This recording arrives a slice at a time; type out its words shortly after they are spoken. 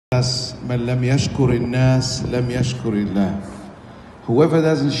من لم يشكر الناس لم يشكر الله. Whoever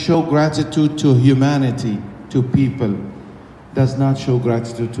doesn't show gratitude to humanity, to people, does not show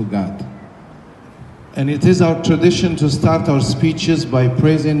gratitude to God. And it is our tradition to start our speeches by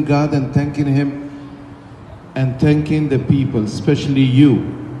praising God and thanking Him and thanking the people, especially you.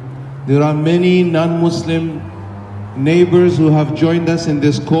 There are many non-Muslim neighbors who have joined us in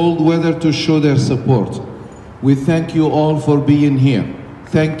this cold weather to show their support. We thank you all for being here.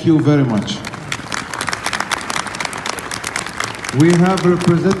 Thank you very much. We have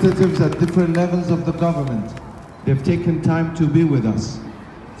representatives at different levels of the government. They've taken time to be with us.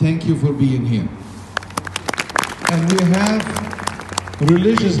 Thank you for being here. And we have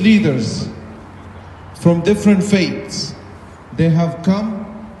religious leaders from different faiths. They have come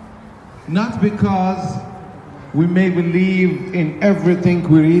not because we may believe in everything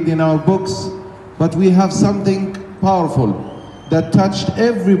we read in our books, but we have something powerful that touched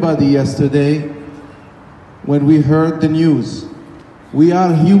everybody yesterday when we heard the news. We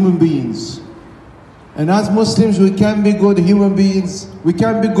are human beings. And as Muslims, we can't be good human beings. We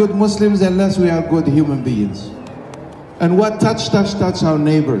can't be good Muslims unless we are good human beings. And what touched our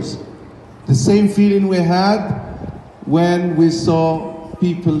neighbors. The same feeling we had when we saw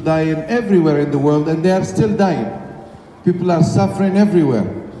people dying everywhere in the world, and they are still dying. People are suffering everywhere.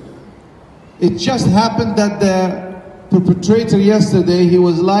 It just happened that the perpetrator yesterday, he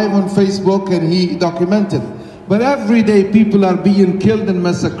was live on Facebook and he documented. But every day people are being killed and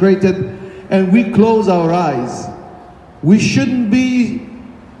massacred, and we close our eyes. We shouldn't be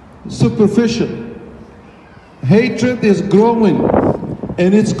superficial. Hatred is growing,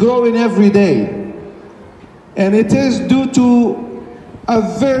 and it's growing every day. And it is due to a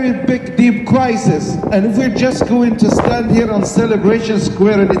very big, deep crisis. And if we're just going to stand here on Celebration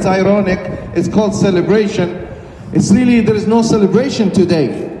Square, and it's ironic, it's called celebration, it's really, there is no celebration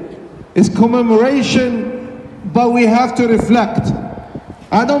today. It's commemoration, but we have to reflect.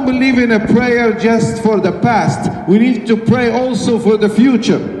 I don't believe in a prayer just for the past. We need to pray also for the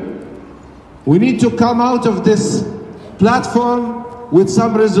future. We need to come out of this platform with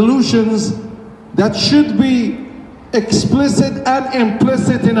some resolutions that should be explicit and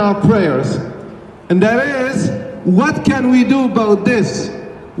implicit in our prayers. And that is, what can we do about this?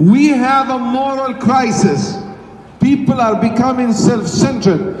 We have a moral crisis. People are becoming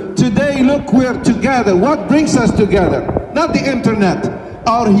self-centered. Today, look, we're together. What brings us together? Not the internet,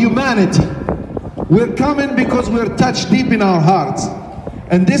 our humanity. We're coming because we're touched deep in our hearts.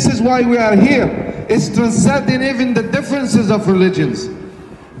 And this is why we are here. It's transcending even the differences of religions.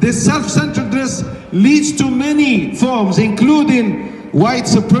 This self-centeredness leads to many forms, including white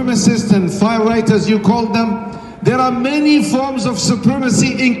supremacists and far-right, as you call them. There are many forms of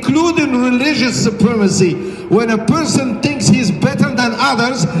supremacy, including religious supremacy. When a person thinks he's better than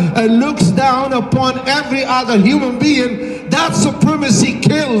others and looks down upon every other human being, that supremacy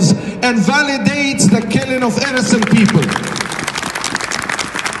kills and validates the killing of innocent people.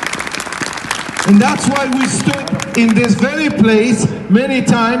 And that's why we stood in this very place many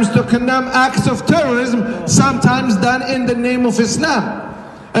times to condemn acts of terrorism, sometimes done in the name of Islam.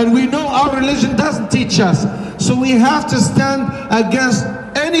 And we know our religion doesn't teach us. So we have to stand against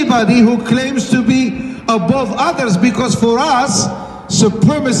anybody who claims to be above others, because for us,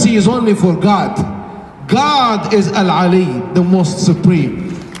 supremacy is only for God. God is Al-Ali, the most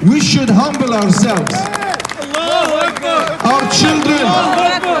supreme. We should humble ourselves. Our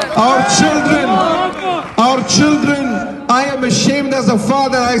children, I am ashamed as a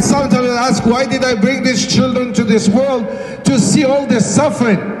father. I sometimes ask, why did I bring these children to this world to see all this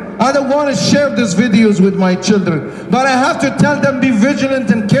suffering? I don't want to share these videos with my children, but I have to tell them, be vigilant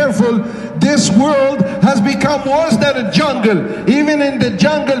and careful. This world has become worse than a jungle. Even in the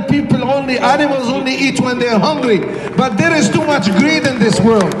jungle, animals only eat when they're hungry. But there is too much greed in this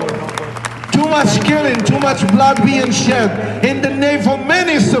world. Too much killing, too much blood being shed in the name of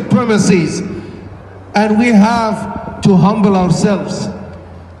many supremacies. And we have to humble ourselves.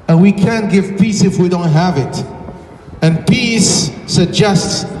 And we can't give peace if we don't have it. And peace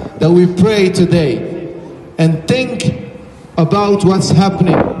suggests that we pray today and think about what's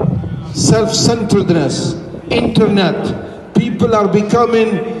happening. Self-centeredness, internet, people are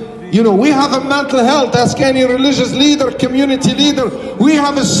becoming, we have a mental health. Ask any religious leader, community leader. We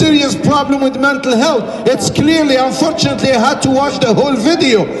have a serious problem with mental health. It's clearly, unfortunately, I had to watch the whole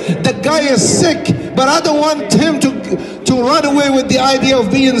video. The guy is sick, but I don't want him to run away with the idea of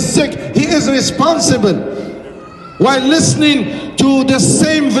being sick. He is responsible. While listening to the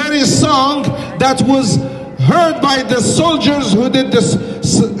same very song that was heard by the soldiers who did this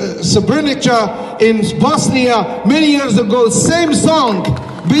Srebrenica in Bosnia many years ago, same song.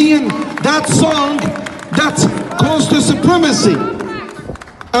 being that song that's close to supremacy.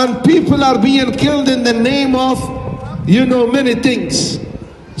 And people are being killed in the name of, you know, many things.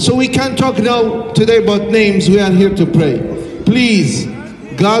 So we can't talk now today about names. We are here to pray. Please,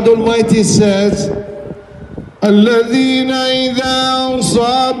 God Almighty says, الذين إذا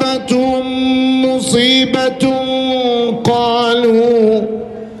أصابتهم مصيبة قالوا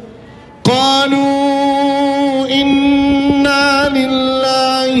إنا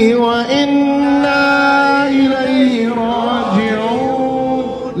لله وإنا إليه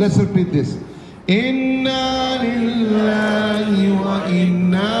راجعون. Let's repeat this. إنا لله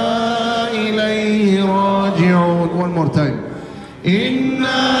وإنا إليه راجعون. One more time.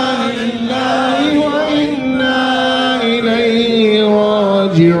 إنا لله وإنا إليه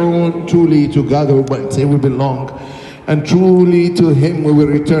راجعون. Truly to God Almighty we belong, and truly to Him we will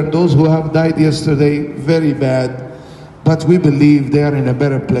return. Those who have died yesterday, very bad, but we believe they are in a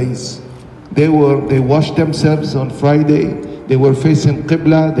better place. They washed themselves on Friday. They were facing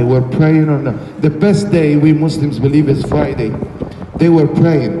Qibla. They were praying on the best day we Muslims believe is Friday. They were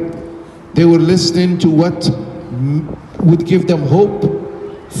praying. They were listening to what would give them hope,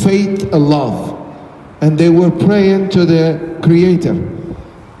 faith, and love. And they were praying to the Creator.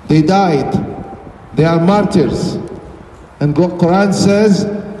 They died. They are martyrs. And Quran says,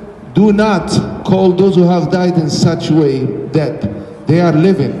 do not call those who have died in such way dead. They are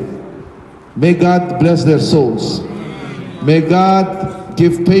living. May God bless their souls. May God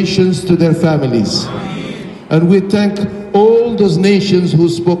give patience to their families. And we thank all those nations who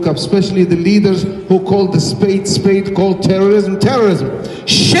spoke up, especially the leaders who called the spade, called terrorism.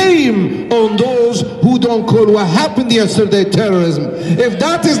 Shame on those who don't call what happened yesterday terrorism. If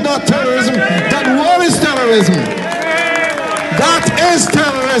that is not terrorism, then what is terrorism? That is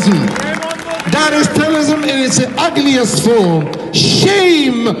terrorism. That is terrorism in its ugliest form.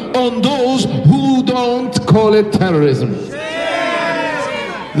 Shame on those who don't call it terrorism.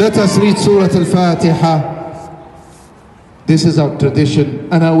 Let us read Surah Al-Fatiha. This is our tradition,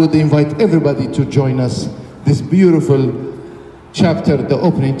 and I would invite everybody to join us. This beautiful chapter, the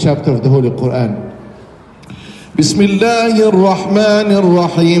opening chapter of the Holy Quran. Bismillahir Rahmanir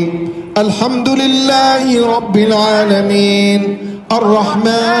Rahim. Alhamdulillahi Rabbil Alameen.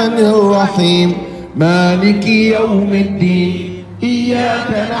 Ar-Rahmanir Rahim. Maliki Yawmiddin.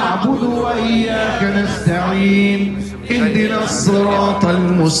 Iyyaka na'budu wa iyyaka nasta'in. اهدنا الصراط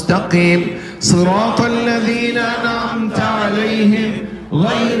المستقيم صراط الذين أنعمت عليهم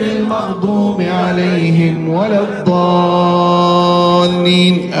غير المغضوب عليهم ولا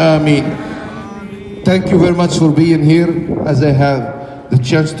الضالين. Amen. Thank you very much for being here. As I have the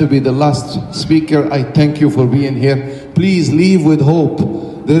chance to be the last speaker, I thank you for being here. Please leave with hope.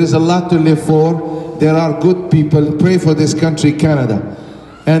 There is a lot to live for. There are good people. Pray for this country, Canada,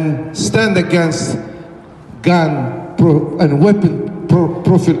 and stand against gun and weapon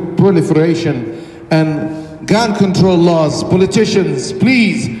proliferation and gun control laws. Politicians,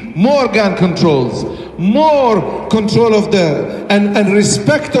 please, more gun controls, more control of and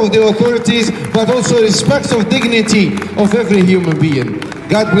respect of the authorities, but also respect of dignity of every human being.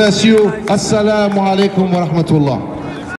 God bless you. Assalamu alaikum wa rahmatullah.